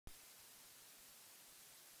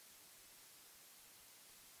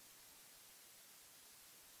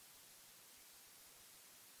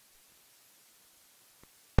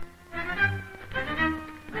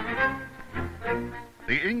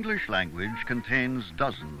The English language contains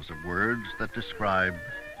dozens of words that describe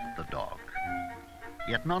the dog.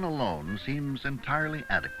 Yet none alone seems entirely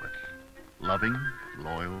adequate. Loving,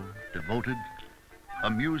 loyal, devoted,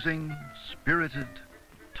 amusing, spirited,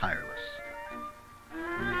 tireless.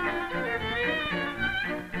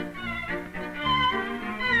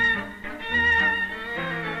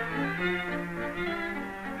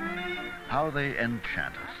 How they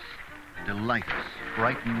enchant us, delight us,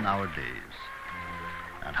 brighten our days,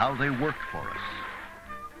 and how they work for us.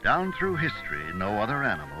 Down through history, no other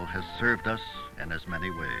animal has served us in as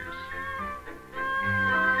many ways.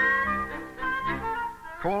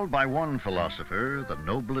 Called by one philosopher the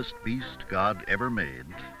noblest beast God ever made,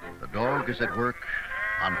 the dog is at work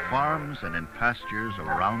on farms and in pastures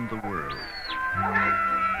around the world.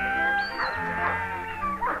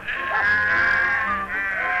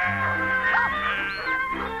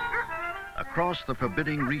 Across the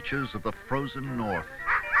forbidding reaches of the frozen north.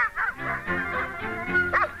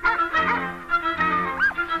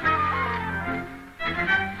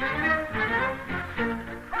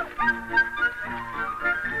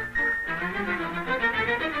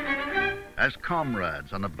 As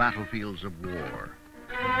comrades on the battlefields of war.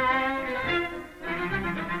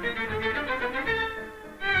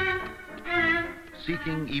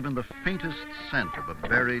 Seeking even the faintest scent of a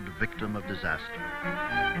buried victim of disaster.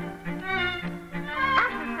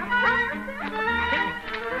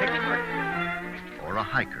 Or a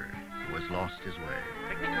hiker who has lost his way.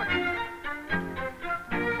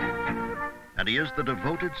 And he is the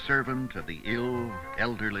devoted servant of the ill,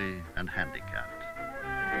 elderly, and handicapped.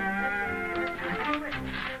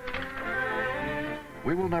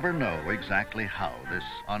 We will never know exactly how this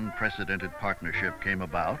unprecedented partnership came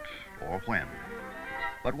about or when.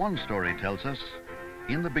 But one story tells us,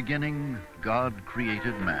 in the beginning, God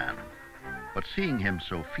created man. But seeing him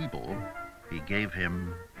so feeble, he gave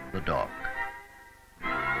him the dog.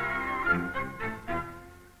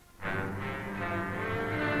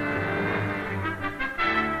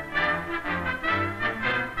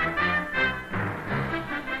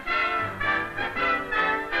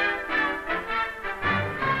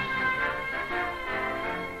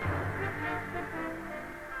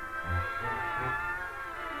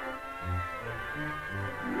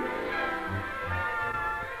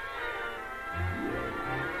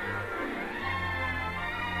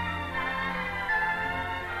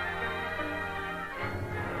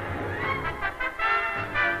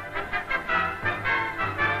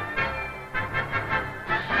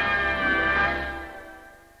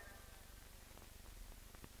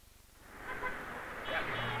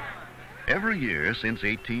 Every year since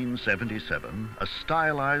 1877, a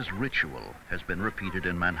stylized ritual has been repeated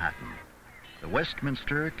in Manhattan. The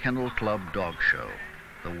Westminster Kennel Club Dog Show,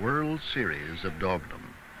 the World Series of Dogdom.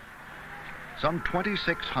 Some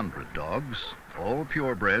 2,600 dogs, all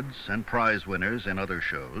purebreds and prize winners in other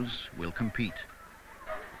shows, will compete.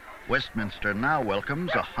 Westminster now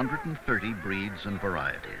welcomes 130 breeds and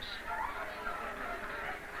varieties.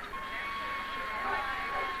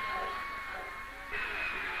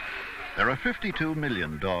 There are 52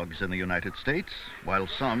 million dogs in the United States. While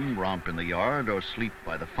some romp in the yard or sleep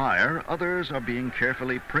by the fire, others are being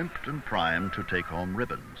carefully primped and primed to take home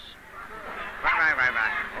ribbons. Right.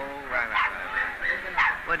 Oh, right.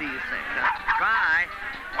 What do you think? Try.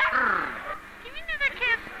 Give me another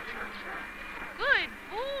kiss. Good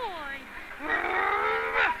boy.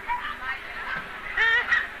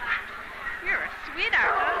 You're a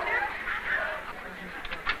sweetheart, aren't you?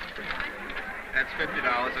 That's $50.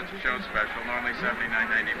 It's a show special. Normally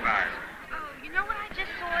 $79.95. Oh, you know what I just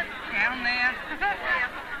saw? Down there.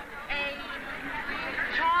 A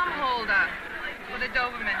charm holder with a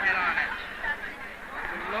Doberman head on it.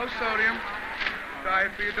 Low sodium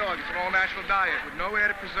diet for your dog. It's an all-natural diet with no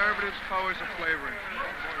added preservatives, colors, or flavoring. Boy,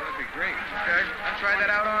 that'd be great. Okay? I'll try that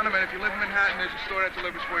out on him, and if you live in Manhattan, there's a store that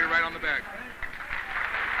delivers for you right on the bag.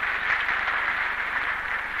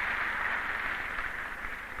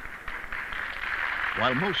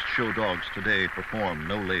 While most show dogs today perform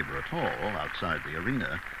no labor at all outside the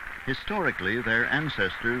arena, historically their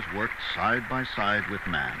ancestors worked side by side with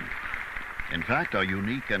man. In fact, our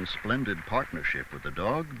unique and splendid partnership with the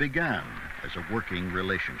dog began as a working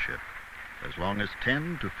relationship, as long as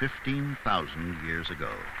 10 to 15,000 years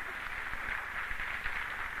ago.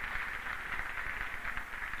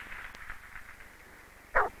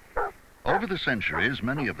 Over the centuries,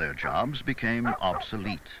 many of their jobs became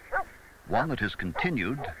obsolete. One that has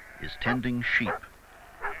continued is tending sheep.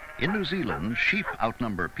 In New Zealand, sheep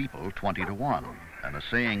outnumber people 20 to 1, and the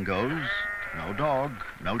saying goes, no dog,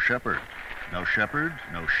 no shepherd. No shepherd,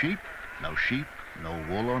 no sheep, no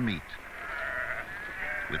wool or meat.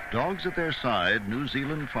 With dogs at their side, New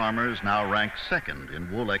Zealand farmers now rank second in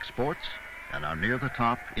wool exports and are near the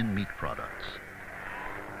top in meat products.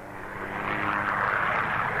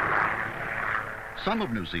 Some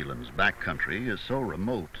of New Zealand's backcountry is so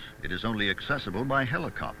remote it is only accessible by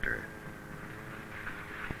helicopter.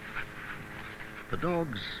 The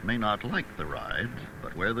dogs may not like the ride,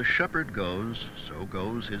 but where the shepherd goes, so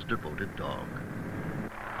goes his devoted dog.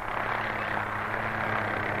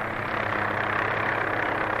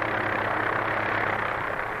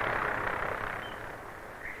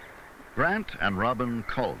 Grant and Robin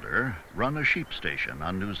Calder run a sheep station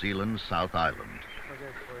on New Zealand's South Island.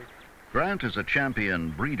 Grant is a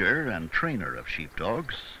champion breeder and trainer of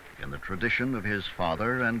sheepdogs in the tradition of his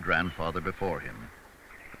father and grandfather before him.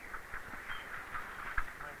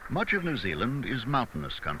 Much of New Zealand is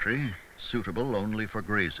mountainous country, suitable only for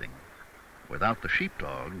grazing. Without the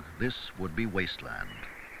sheepdog, this would be wasteland.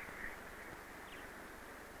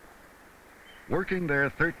 Working their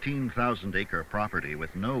 13,000-acre property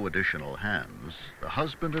with no additional hands, the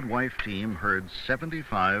husband and wife team herd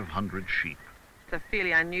 7,500 sheep. It's a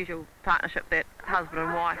fairly unusual partnership that husband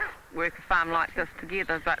and wife work a farm like this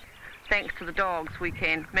together, but thanks to the dogs we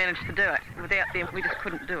can manage to do it. Without them we just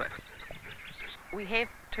couldn't do it. We have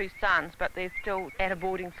 2 sons, but they're still at a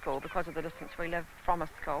boarding school because of the distance we live from a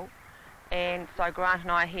school, and so Grant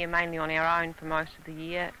and I are here mainly on our own for most of the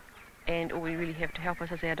year, and all we really have to help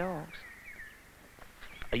us is our dogs.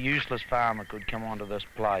 A useless farmer could come onto this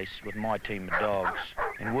place with my team of dogs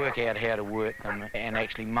and work out how to work them and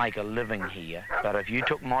actually make a living here. But if you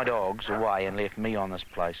took my dogs away and left me on this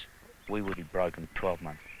place, we would be broken 12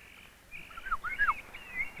 months.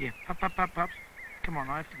 Yeah, up. Come on,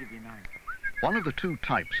 I have to give you a name. One of the 2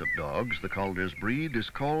 types of dogs the Calders breed is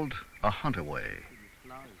called a huntaway.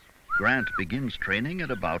 Grant begins training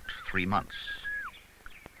at about 3 months.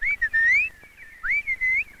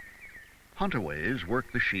 Huntaways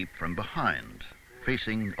work the sheep from behind,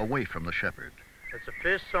 facing away from the shepherd. It's the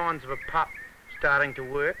first signs of a pup starting to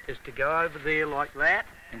work is to go over there like that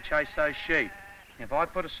and chase those sheep. If I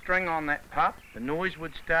put a string on that pup, the noise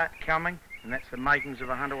would start coming, and that's the makings of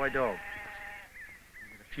a huntaway dog.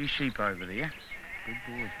 A few sheep over there. Good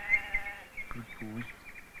boy. Good boy.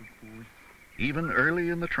 Good boy. Even early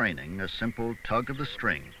in the training, a simple tug of the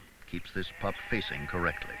string keeps this pup facing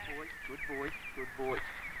correctly. Good boy. Good boy.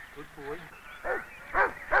 Good boy.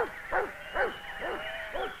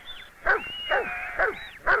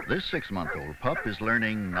 This 6-month-old pup is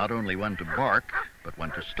learning not only when to bark, but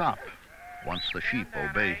when to stop, once the sheep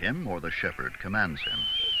obey him or the shepherd commands him.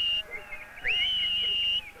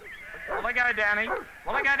 Will I go, Danny?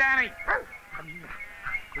 Will I go, Danny? Come here.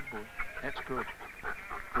 Good boy. That's good.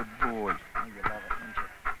 Good boy. Oh, you love it, don't you?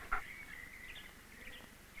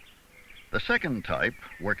 The second type,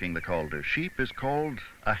 working the Calder sheep, is called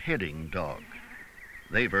a heading dog.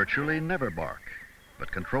 They virtually never bark,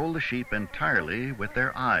 but control the sheep entirely with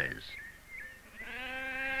their eyes.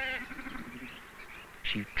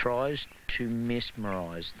 She tries to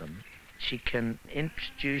mesmerize them. She can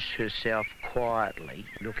introduce herself quietly,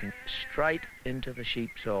 looking straight into the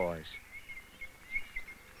sheep's eyes.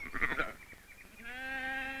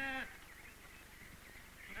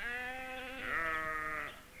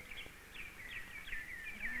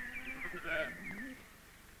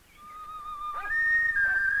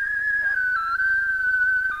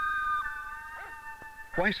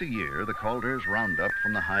 Twice a year, the Calders round up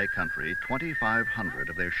from the high country 2,500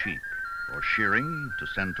 of their sheep, for shearing, to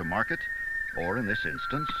send to market, or in this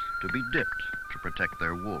instance, to be dipped to protect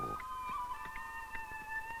their wool.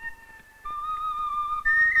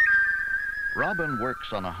 Robin works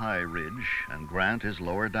on a high ridge, and Grant is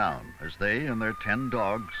lower down, as they and their 10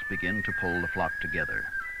 dogs begin to pull the flock together.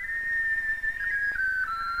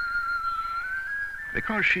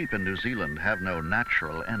 Because sheep in New Zealand have no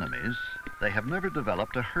natural enemies, they have never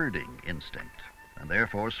developed a herding instinct, and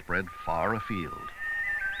therefore spread far afield.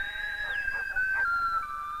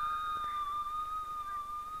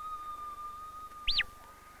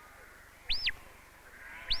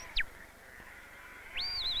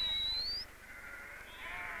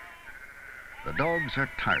 The dogs are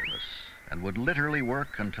tireless and would literally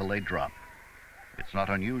work until they drop. It's not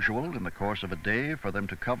unusual in the course of a day for them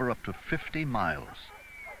to cover up to 50 miles.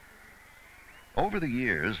 Over the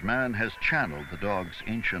years, man has channeled the dog's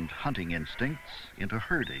ancient hunting instincts into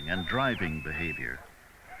herding and driving behavior.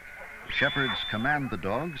 Shepherds command the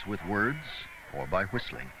dogs with words or by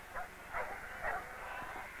whistling.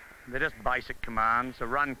 They're just basic commands. A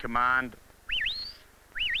run command.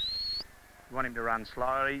 You want him to run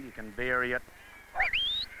slowly, you can vary it.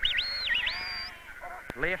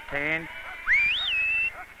 Left hand.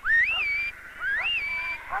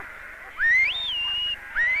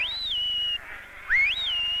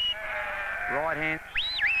 right hand.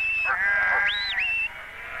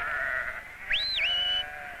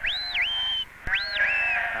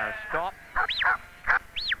 Stop.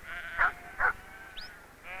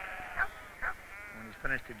 When he's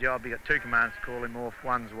finished the job, you got two commands to call him off.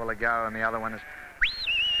 One's will I go and the other one is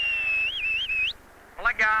will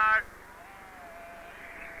I go.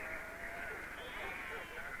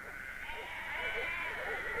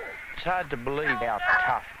 It's hard to believe how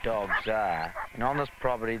tough dogs are. And on this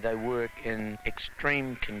property, they work in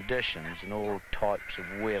extreme conditions and all types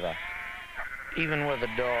of weather. Even with a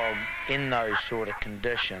dog in those sort of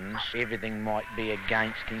conditions, everything might be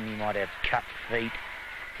against him. He might have cut feet.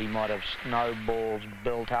 He might have snowballs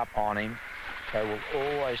built up on him. They will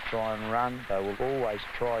always try and run. They will always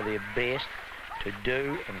try their best to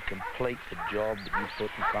do and complete the job that you put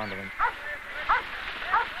in front of them.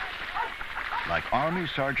 Like army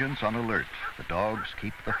sergeants on alert, the dogs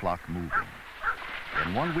keep the flock moving.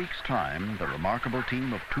 In 1 week's time, the remarkable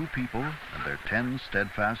team of 2 people and their 10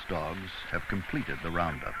 steadfast dogs have completed the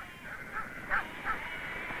roundup.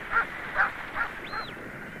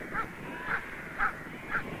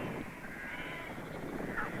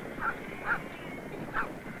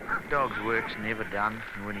 Dog's work's never done,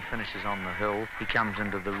 and when he finishes on the hill, he comes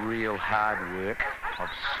into the real hard work of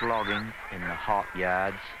slogging in the hot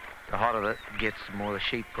yards. The hotter it gets, the more the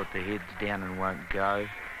sheep put their heads down and won't go.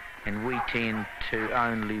 And we tend to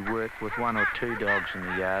only work with 1 or 2 dogs in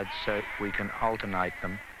the yard so we can alternate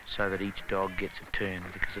them so that each dog gets a turn,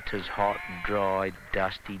 because it is hot, dry,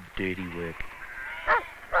 dusty, dirty work.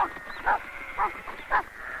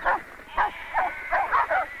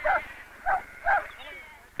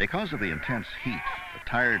 Because of the intense heat, the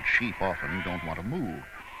tired sheep often don't want to move,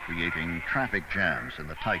 creating traffic jams in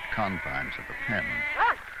the tight confines of the pen.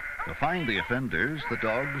 To find the offenders, the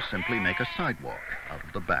dogs simply make a sidewalk out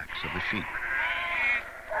of the backs of the sheep.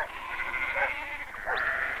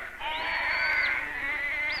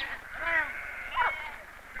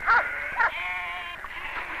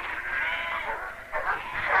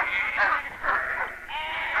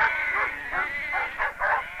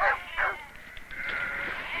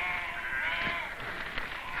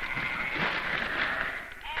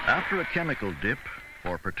 After a chemical dip,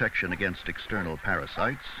 for protection against external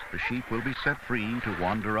parasites, the sheep will be set free to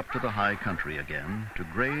wander up to the high country again to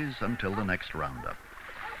graze until the next roundup.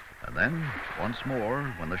 And then, once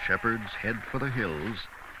more, when the shepherds head for the hills,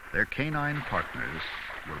 their canine partners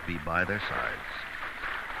will be by their sides.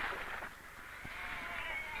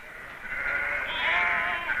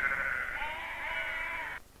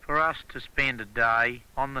 For us to spend a day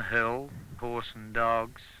on the hill, horse and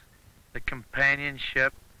dogs, the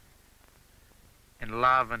companionship and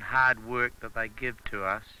love and hard work that they give to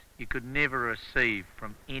us, you could never receive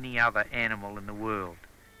from any other animal in the world.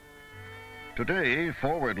 Today,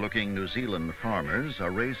 forward-looking New Zealand farmers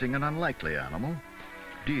are raising an unlikely animal,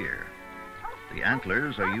 deer. The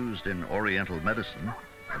antlers are used in Oriental medicine,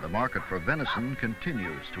 and the market for venison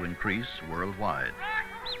continues to increase worldwide.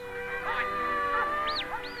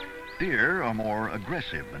 Deer are more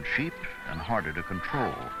aggressive than sheep and harder to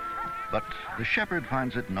control. But the shepherd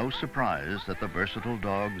finds it no surprise that the versatile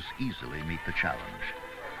dogs easily meet the challenge.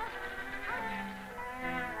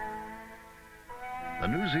 The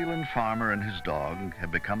New Zealand farmer and his dog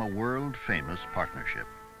have become a world-famous partnership.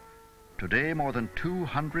 Today, more than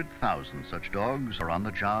 200,000 such dogs are on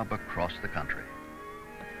the job across the country.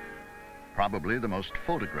 Probably the most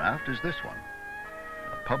photographed is this one,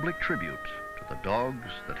 a public tribute to the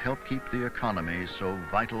dogs that help keep the economy so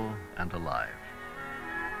vital and alive.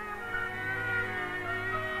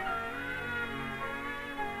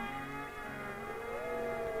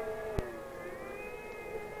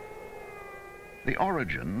 The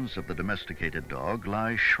origins of the domesticated dog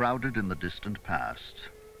lie shrouded in the distant past,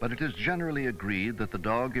 but it is generally agreed that the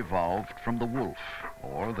dog evolved from the wolf,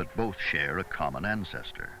 or that both share a common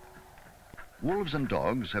ancestor. Wolves and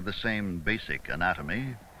dogs have the same basic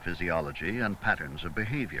anatomy, physiology, and patterns of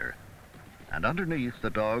behavior, and underneath the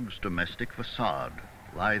dog's domestic facade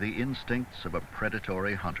lie the instincts of a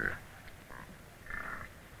predatory hunter.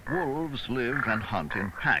 Wolves live and hunt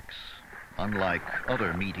in packs. Unlike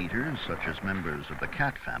other meat eaters, such as members of the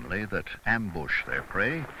cat family that ambush their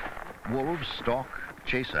prey, wolves stalk,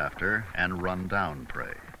 chase after, and run down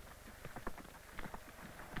prey.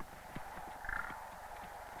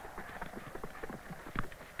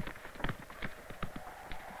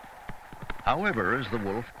 However, as the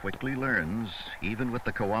wolf quickly learns, even with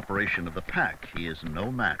the cooperation of the pack, he is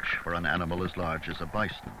no match for an animal as large as a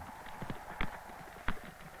bison.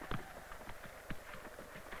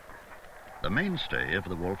 The mainstay of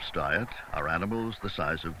the wolf's diet are animals the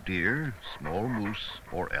size of deer, small moose,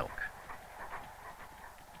 or elk.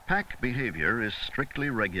 Pack behavior is strictly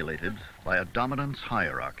regulated by a dominance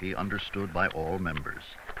hierarchy understood by all members.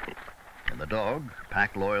 In the dog,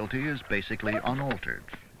 pack loyalty is basically unaltered,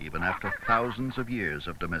 even after thousands of years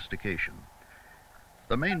of domestication.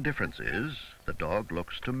 The main difference is the dog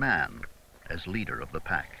looks to man as leader of the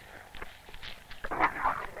pack.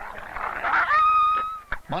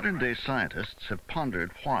 Modern-day scientists have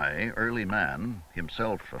pondered why early man,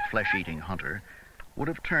 himself a flesh-eating hunter, would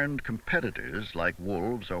have turned competitors like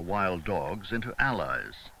wolves or wild dogs into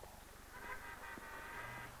allies.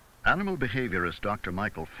 Animal behaviorist Dr.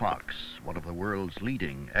 Michael Fox, one of the world's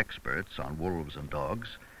leading experts on wolves and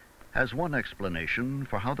dogs, has one explanation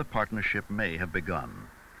for how the partnership may have begun.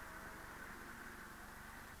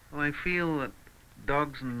 Well, I feel that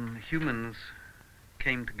dogs and humans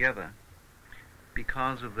came together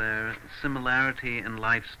because of their similarity in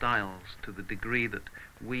lifestyles, to the degree that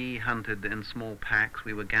we hunted in small packs,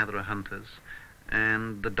 we were gatherer hunters,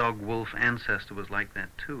 and the dog-wolf ancestor was like that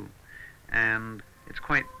too. And it's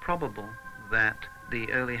quite probable that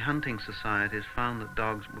the early hunting societies found that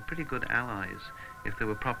dogs were pretty good allies if they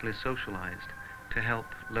were properly socialized to help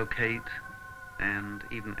locate and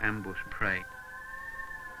even ambush prey.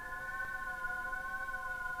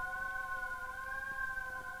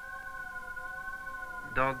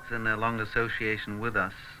 Dogs, in their long association with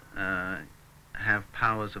us, have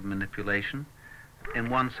powers of manipulation. In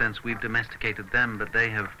one sense, we've domesticated them, but they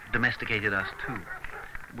have domesticated us too.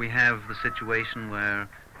 We have the situation where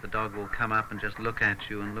the dog will come up and just look at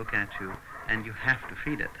you, and you have to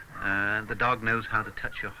feed it. The dog knows how to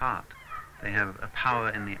touch your heart. They have a power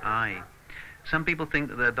in the eye. Some people think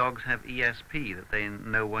that their dogs have ESP, that they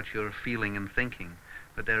know what you're feeling and thinking,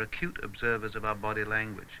 but they're acute observers of our body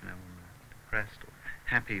language. You know, when we're depressed or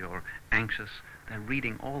happy or anxious, they're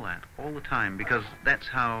reading all that all the time, because that's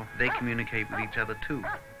how they communicate with each other too.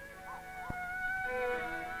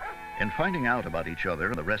 In finding out about each other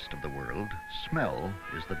and the rest of the world, smell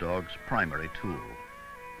is the dog's primary tool.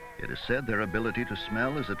 It is said their ability to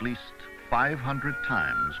smell is at least 500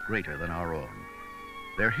 times greater than our own.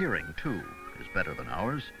 Their hearing, too, is better than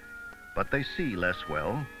ours, but they see less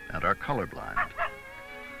well and are colorblind.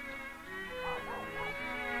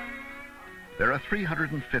 There are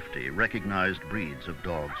 350 recognized breeds of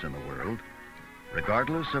dogs in the world.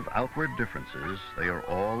 Regardless of outward differences, they are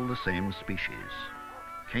all the same species,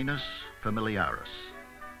 Canis familiaris.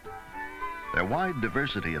 Their wide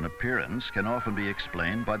diversity in appearance can often be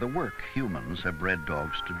explained by the work humans have bred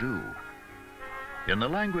dogs to do. In the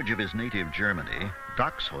language of his native Germany,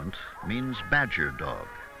 Dachshund means badger dog.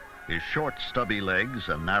 His short, stubby legs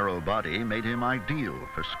and narrow body made him ideal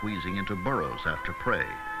for squeezing into burrows after prey.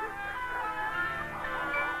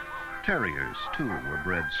 Terriers, too, were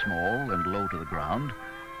bred small and low to the ground,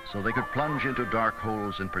 so they could plunge into dark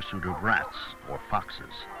holes in pursuit of rats or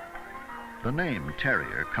foxes. The name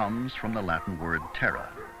terrier comes from the Latin word terra,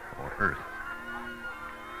 or earth.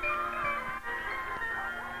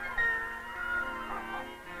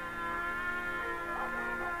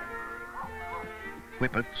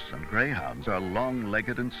 Whippets and greyhounds are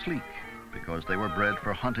long-legged and sleek because they were bred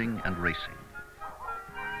for hunting and racing.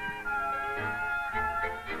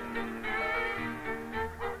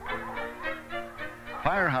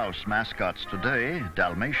 Firehouse mascots today,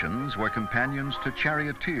 Dalmatians, were companions to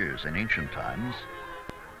charioteers in ancient times.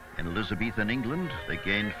 In Elizabethan England, they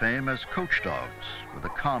gained fame as coach dogs with a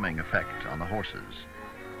calming effect on the horses.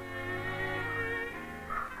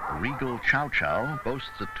 The regal Chow Chow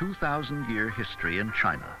boasts a 2,000-year history in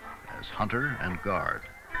China as hunter and guard.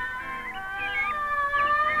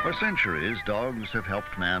 For centuries, dogs have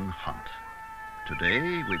helped man hunt.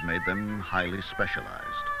 Today, we've made them highly specialized.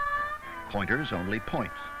 Pointers only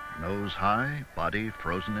point, nose high, body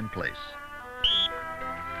frozen in place.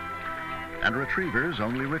 And retrievers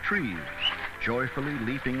only retrieve, joyfully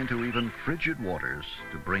leaping into even frigid waters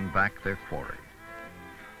to bring back their quarry.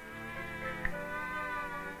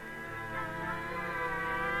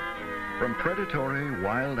 From predatory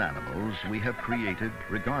wild animals, we have created,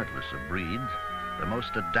 regardless of breed, the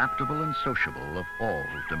most adaptable and sociable of all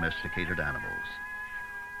domesticated animals.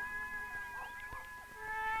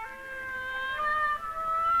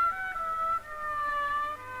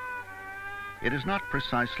 It is not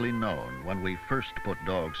precisely known when we first put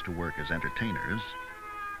dogs to work as entertainers,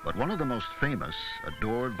 but one of the most famous,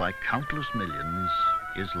 adored by countless millions,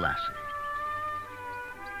 is Lassie.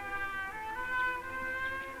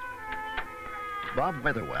 Bob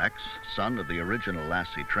Weatherwax, son of the original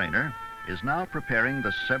Lassie trainer, is now preparing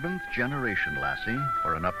the 7th generation Lassie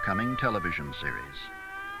for an upcoming television series.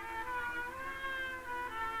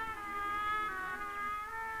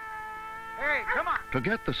 Hey, come on. To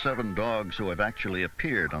get the 7 dogs who have actually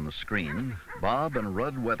appeared on the screen, Bob and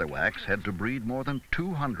Rudd Weatherwax had to breed more than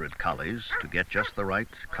 200 collies to get just the right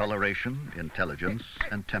coloration, intelligence,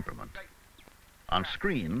 and temperament. On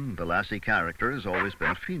screen, the Lassie character has always been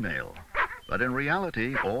a female, but in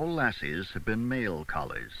reality, all Lassies have been male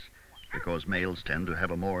collies, because males tend to have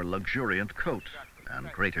a more luxuriant coat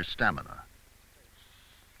and greater stamina.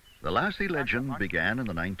 The Lassie legend began in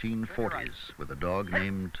the 1940s with a dog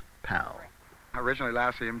named Pal. Originally,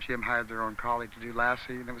 Lassie and Jim hired their own collie to do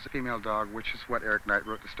Lassie, and it was a female dog, which is what Eric Knight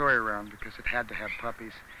wrote the story around, because it had to have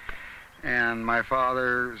puppies. And my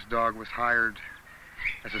father's dog was hired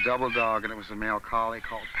as a double dog, and it was a male collie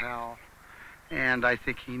called Pal. And I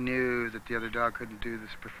think he knew that the other dog couldn't do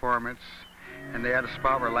this performance. And they had a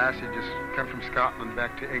spot where Lassie just come from Scotland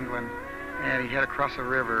back to England, and he had to cross a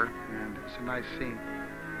river, and it was a nice scene.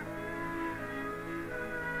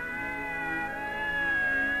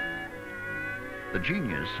 The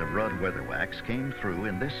genius of Rudd Weatherwax came through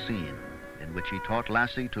in this scene, in which he taught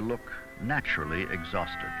Lassie to look naturally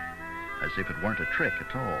exhausted, as if it weren't a trick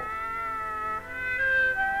at all.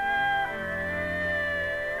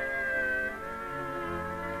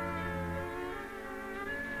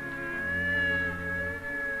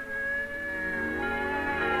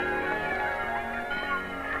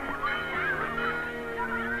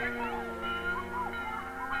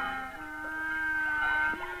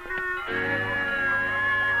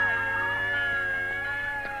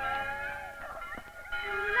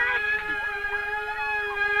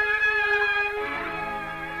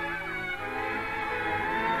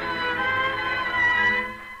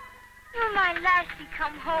 Lassie,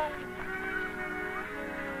 come home.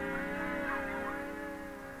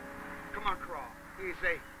 Come on, Crawl.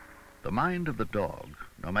 Easy. The mind of the dog,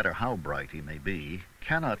 no matter how bright he may be,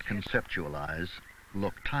 cannot conceptualize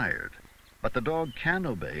look tired. But the dog can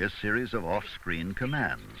obey a series of off-screen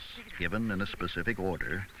commands, given in a specific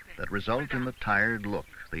order, that result in the tired look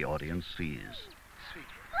the audience sees. Sweet.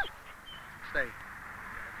 Stay.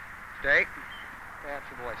 Stay. That's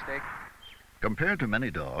the boy. Stay. Compared to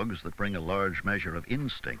many dogs that bring a large measure of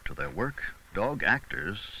instinct to their work, dog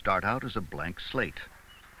actors start out as a blank slate.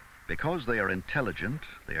 Because they are intelligent,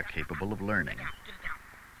 they are capable of learning.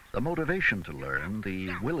 The motivation to learn,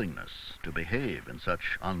 the willingness to behave in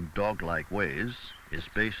such undog-like ways, is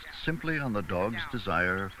based simply on the dog's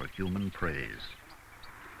desire for human praise.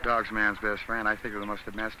 Dog's man's best friend. I think they're the most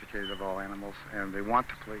domesticated of all animals, and they want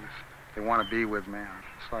to please. They want to be with man.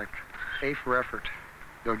 It's like A for effort.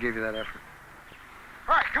 They'll give you that effort.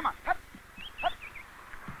 All right, come on. Hup. Hup.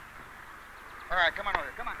 All right, come on over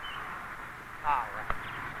here. Come on. All right.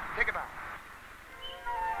 Take it out.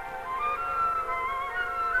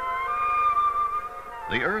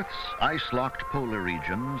 The Earth's ice-locked polar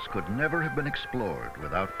regions could never have been explored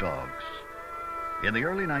without dogs. In the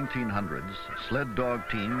early 1900s, sled dog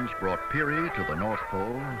teams brought Peary to the North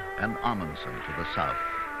Pole and Amundsen to the South.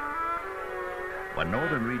 When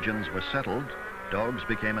northern regions were settled, dogs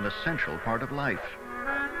became an essential part of life.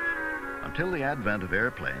 Until the advent of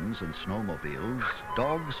airplanes and snowmobiles,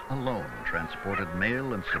 dogs alone transported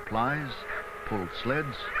mail and supplies, pulled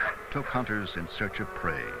sleds, took hunters in search of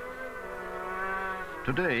prey.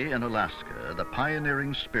 Today in Alaska, the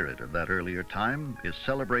pioneering spirit of that earlier time is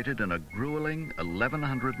celebrated in a grueling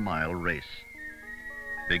 1,100-mile race.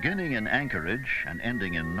 Beginning in Anchorage and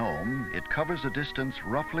ending in Nome, it covers a distance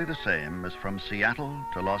roughly the same as from Seattle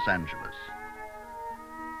to Los Angeles.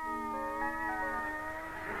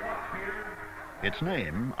 Its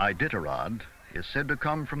name, Iditarod, is said to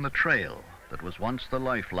come from the trail that was once the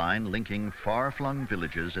lifeline linking far-flung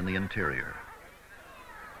villages in the interior.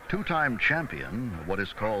 Two-time champion of what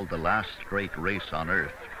is called the last great race on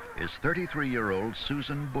Earth is 33-year-old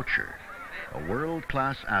Susan Butcher. A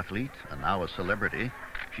world-class athlete and now a celebrity,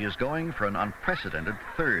 she is going for an unprecedented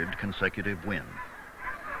third consecutive win.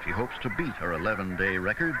 She hopes to beat her 11-day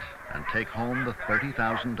record and take home the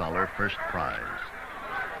 $30,000 first prize.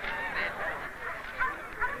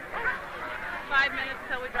 5 minutes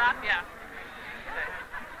till we drop, yeah.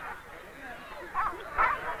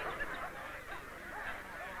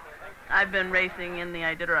 I've been racing in the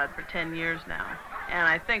Iditarod for 10 years now, and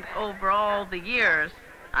I think over all the years,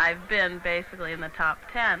 I've been basically in the top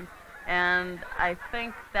 10, and I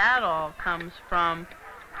think that all comes from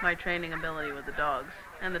my training ability with the dogs,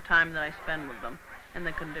 and the time that I spend with them, and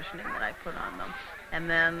the conditioning that I put on them. And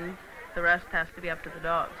then the rest has to be up to the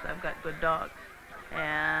dogs. I've got good dogs,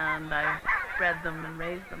 and I've bred them and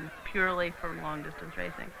raised them purely for long-distance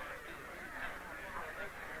racing.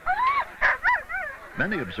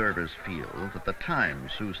 Many observers feel that the time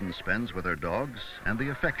Susan spends with her dogs and the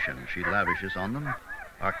affection she lavishes on them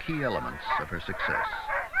are key elements of her success.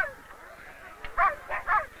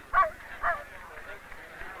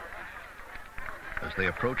 As they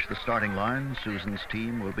approach the starting line, Susan's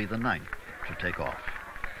team will be the 9th to take off.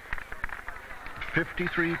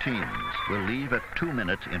 53 teams will leave at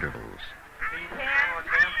 2-minute intervals. 10,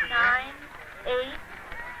 9, 8,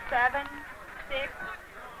 7, 6,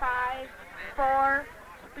 5, 4,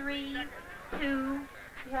 3, 2,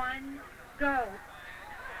 1, go.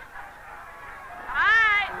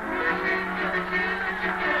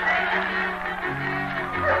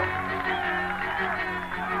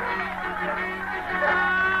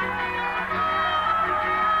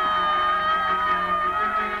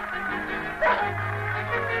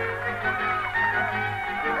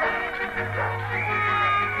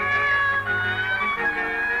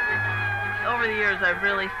 Over the years, I've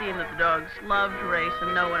really seen that the dogs love to race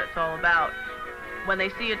and know what it's all about. When they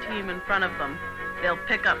see a team in front of them, they'll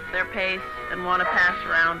pick up their pace and want to pass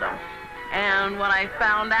around them. And what I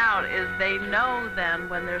found out is they know then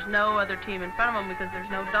when there's no other team in front of them because there's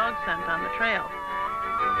no dog scent on the trail.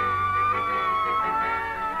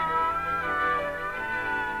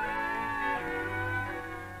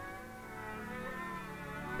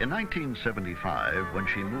 In 1975, when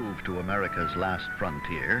she moved to America's last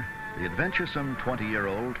frontier, the adventuresome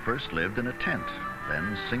 20-year-old first lived in a tent,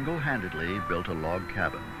 then single-handedly built a log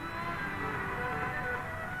cabin.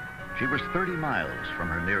 She was 30 miles from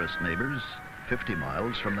her nearest neighbors, 50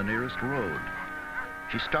 miles from the nearest road.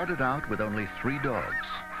 She started out with only 3 dogs,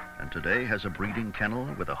 and today has a breeding kennel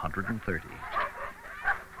with 130.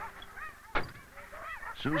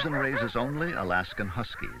 Susan raises only Alaskan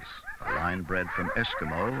Huskies, a line bred from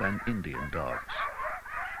Eskimo and Indian dogs.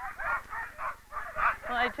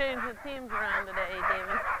 Well, I changed the teams around today,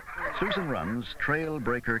 David. Susan runs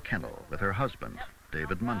Trailbreaker Kennel with her husband,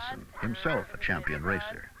 David Munson, himself a champion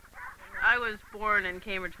racer. I was born in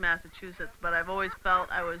Cambridge, Massachusetts, but I've always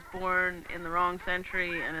felt I was born in the wrong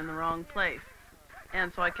century and in the wrong place.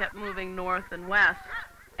 And so I kept moving north and west,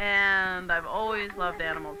 and I've always loved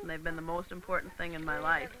animals, and they've been the most important thing in my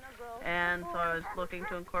life. And so I was looking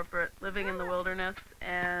to incorporate living in the wilderness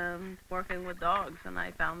and working with dogs, and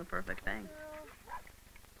I found the perfect thing.